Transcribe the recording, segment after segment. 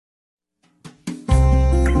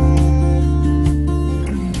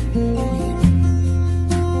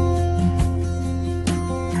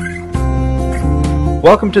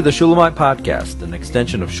Welcome to the Shulamite Podcast, an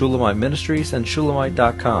extension of Shulamite Ministries and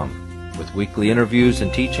Shulamite.com, with weekly interviews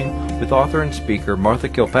and teaching with author and speaker Martha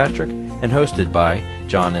Kilpatrick and hosted by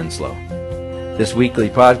John Enslow. This weekly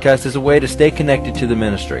podcast is a way to stay connected to the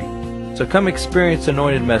ministry. So come experience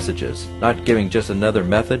anointed messages, not giving just another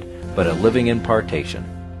method, but a living impartation.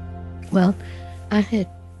 Well, I had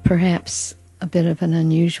perhaps a bit of an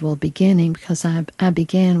unusual beginning because I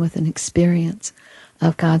began with an experience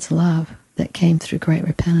of God's love that came through great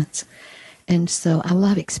repentance. And so I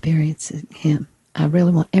love experiencing Him. I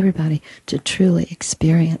really want everybody to truly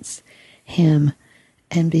experience Him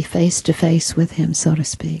and be face to face with Him, so to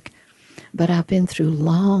speak. But I've been through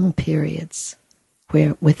long periods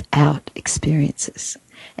where without experiences.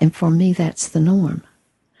 And for me, that's the norm.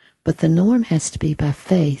 But the norm has to be by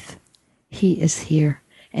faith. He is here,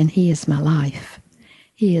 and He is my life.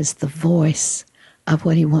 He is the voice of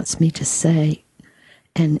what He wants me to say,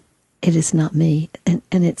 and it is not me. And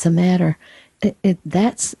it's a matter,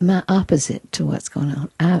 that's my opposite to what's going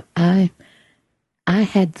on. I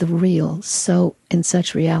had the real so in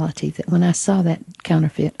such reality that when I saw that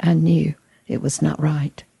counterfeit, I knew it was not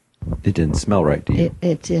right. It didn't smell right to you.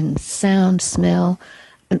 It didn't sound, smell,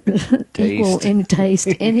 equal any taste,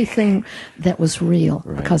 anything that was real,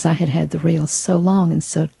 right. Because I had had the real so long and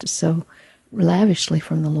so lavishly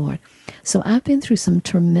from the Lord. So I've been through some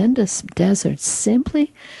tremendous deserts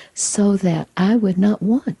simply so that I would not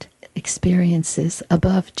want experiences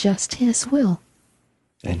above just His will.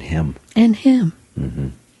 And Him. And Him. Mm-hmm.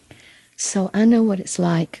 So I know what it's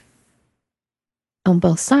like on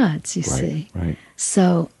both sides, you see. Right.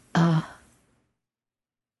 So,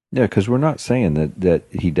 yeah, because we're not saying that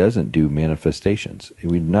He doesn't do manifestations.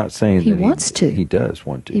 We're not saying He that wants to. He does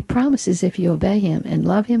want to. He promises if you obey Him and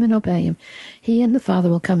love Him and obey Him, He and the Father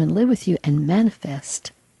will come and live with you and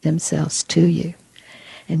manifest themselves to you.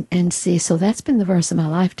 And see, so that's been the verse of my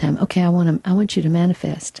lifetime. Okay, I want you to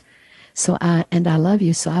manifest. So I love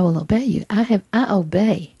you, so I will obey you. I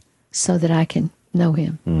obey so that I can know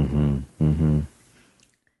Him. Mm-hmm. Mm-hmm.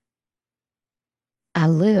 I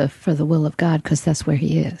live for the will of God because that's where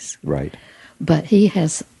He is. Right. But He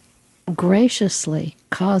has graciously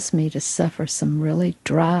caused me to suffer some really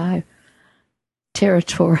dry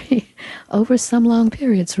territory over some long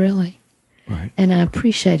periods, really. Right. And I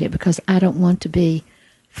appreciate it because I don't want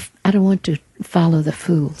to follow the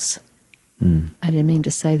fools. I didn't mean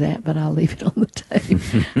to say that, but I'll leave it on the tape.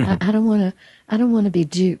 I don't want to be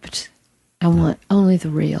duped. I want only the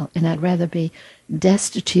real, and I'd rather be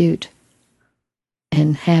destitute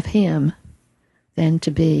and have Him than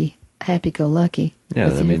to be happy-go-lucky. Yeah,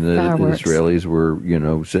 I mean, the Israelis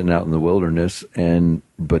were, sitting out in the wilderness,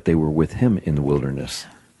 but they were with Him in the wilderness.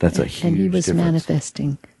 That's a huge difference. And He was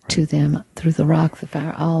manifesting to them through the rock, the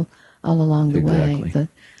fire, all along the way,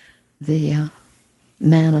 the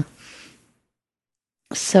manna.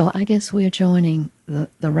 So I guess we're joining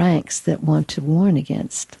the ranks that want to warn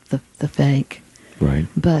against the fake. Right.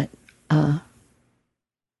 But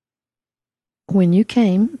when you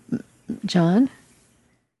came, John,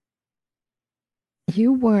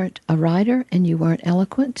 you weren't a writer and you weren't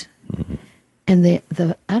eloquent. Mm-hmm. And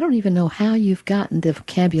I don't even know how you've gotten the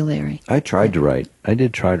vocabulary. I tried to write. I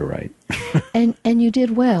did try to write. and you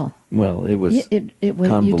did well. Well, it was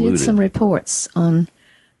convoluted. You did some reports on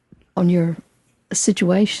your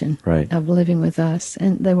situation of living with us,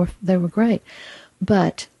 and they were great.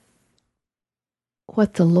 But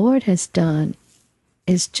what the Lord has done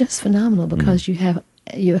is just phenomenal because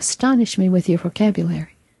you astonish me with your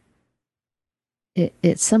vocabulary.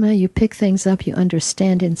 It somehow you pick things up, you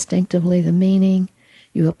understand instinctively the meaning,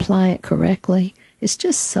 you apply it correctly. It's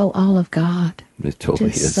just so all of God. It totally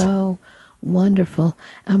is. So wonderful.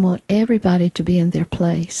 I want everybody to be in their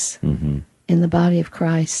place in the body of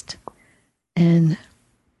Christ. And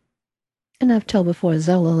I've told before,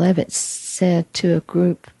 Zola Levitt said to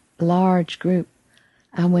a large group,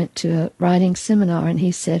 I went to a writing seminar, and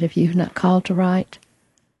he said, if you're not called to write,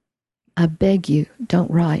 I beg you,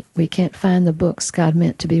 don't write. We can't find the books God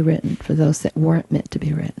meant to be written for those that weren't meant to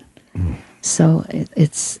be written. So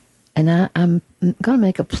I'm going to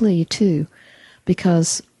make a plea, too,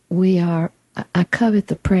 because I covet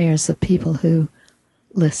the prayers of people who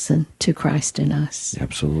listen to Christ in us.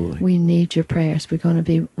 Absolutely. We need your prayers. We're going to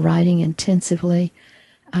be writing intensively.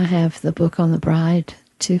 I have the book on the bride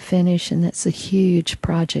to finish, and that's a huge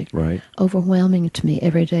project. Right. Overwhelming to me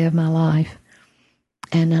every day of my life.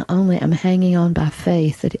 And not only I'm hanging on by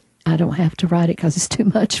faith that I don't have to write it because it's too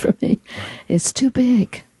much for me. Right. It's too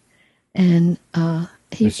big. And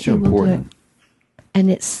it's too important.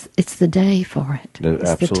 And it's the day for it. It's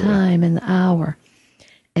Absolutely. the time and the hour.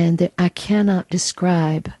 And I cannot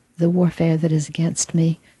describe the warfare that is against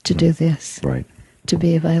me to do this, Right. to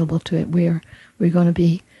be available to it. We're going to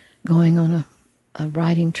be going on a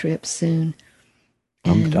writing trip soon.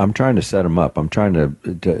 I'm trying to set them up. I'm trying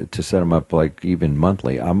to set them up like even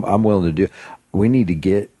monthly. I'm willing to do. We need to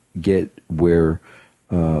get where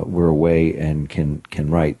we're away and can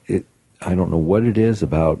write it. I don't know what it is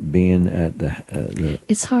about being at the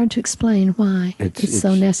It's hard to explain why. It's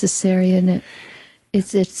so necessary, and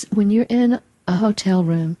it's when you're in a hotel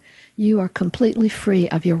room, you are completely free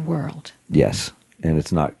of your world. yes, and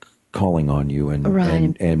it's not calling on you and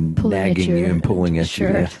Right, and pulling at nagging you your and pulling at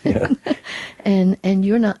shirt. you. Yeah. And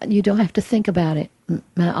you don't have to think about it.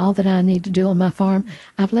 All that I need to do on my farm,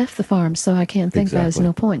 I've left the farm, so I can't think about it. There's Exactly.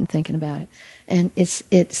 no point in thinking about it. And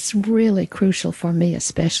it's really crucial for me,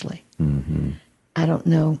 especially. Mm-hmm. I don't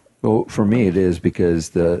know. Well, for me it is because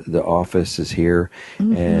the office is here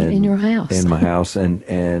and in your house. in my house,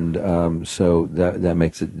 and so that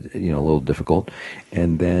makes it a little difficult.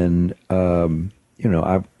 And then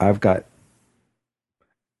I've got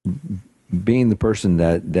being the person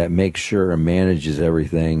that makes sure and manages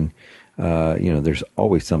everything. There's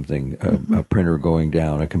always something, a printer going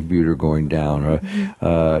down, a computer going down,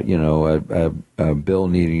 or, a bill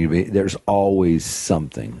needing to be, there's always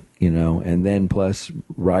something, and then plus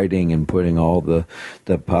writing and putting all the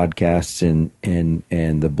podcasts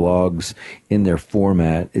and the blogs in their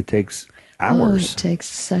format. It takes hours. It takes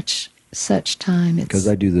such time. Because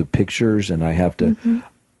I do the pictures and I have to,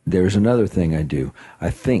 there's another thing I do. I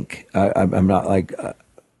think, I'm not like,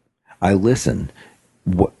 I listen.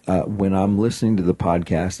 When I'm listening to the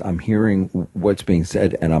podcast, I'm hearing what's being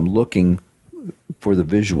said and I'm looking for the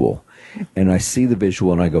visual, and I see the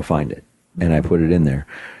visual and I go find it and I put it in there.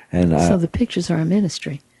 And So the pictures are a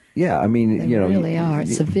ministry. yeah, I mean, They really are.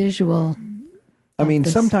 It's a visual. I mean,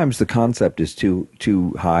 this. sometimes the concept is too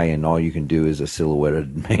high, and all you can do is a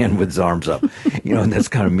silhouetted man with his arms up, and that's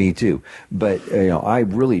kind of me too. But I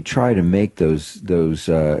really try to make those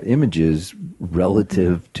images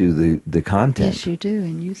relative to the content. Yes, you do,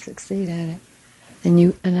 and you succeed at it.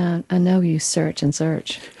 And I know you search and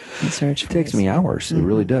search and search. It takes me hours. It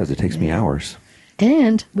really does. It takes me hours.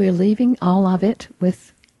 And we're leaving all of it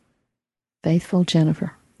with faithful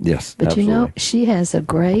Jennifer. Yes, But absolutely. she has a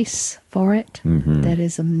grace for it that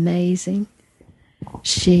is amazing.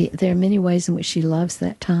 There are many ways in which she loves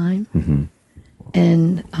that time.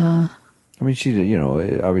 And I mean, she,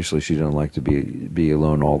 obviously she doesn't like to be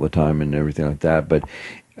alone all the time and everything like that. But,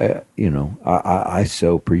 I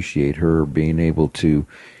so appreciate her being able to,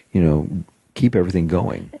 keep everything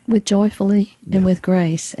going. with joyfully and with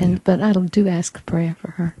grace. But I do ask a prayer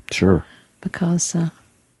for her Sure. because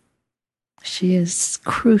she is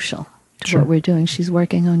crucial to Sure. what we're doing. She's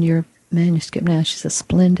working on your manuscript now. She's a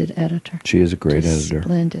splendid editor. She is a great Just editor.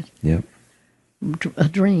 Splendid. Yep. A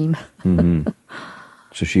dream.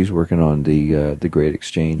 So she's working on the Great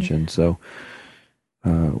Exchange, and so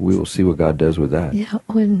we will see what God does with that. Yeah,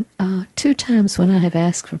 when 2 times when I have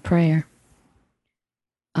asked for prayer,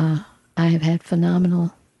 I have had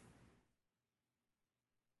phenomenal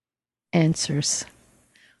answers.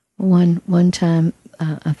 One time,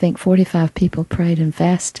 I think 45 people prayed and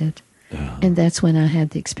fasted, and that's when I had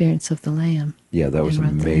the experience of the Lamb. Yeah, that was and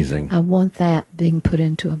wrote that. amazing. I want that being put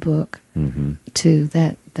into a book too.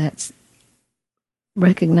 That's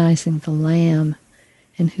recognizing the Lamb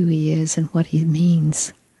and who He is and what He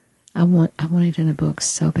means. I want it in a book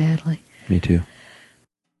so badly. Me too.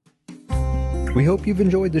 We hope you've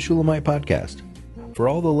enjoyed the Shulamite podcast. For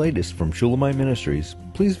all the latest from Shulamite Ministries,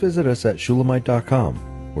 please visit us at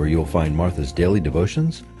shulamite.com, where you'll find Martha's daily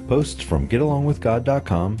devotions, posts from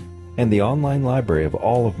getalongwithgod.com, and the online library of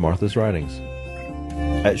all of Martha's writings.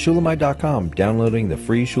 At shulamite.com, downloading the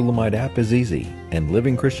free Shulamite app is easy, and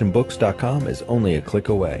livingchristianbooks.com is only a click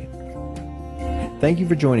away. Thank you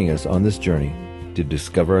for joining us on this journey to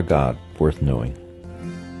discover a God worth knowing.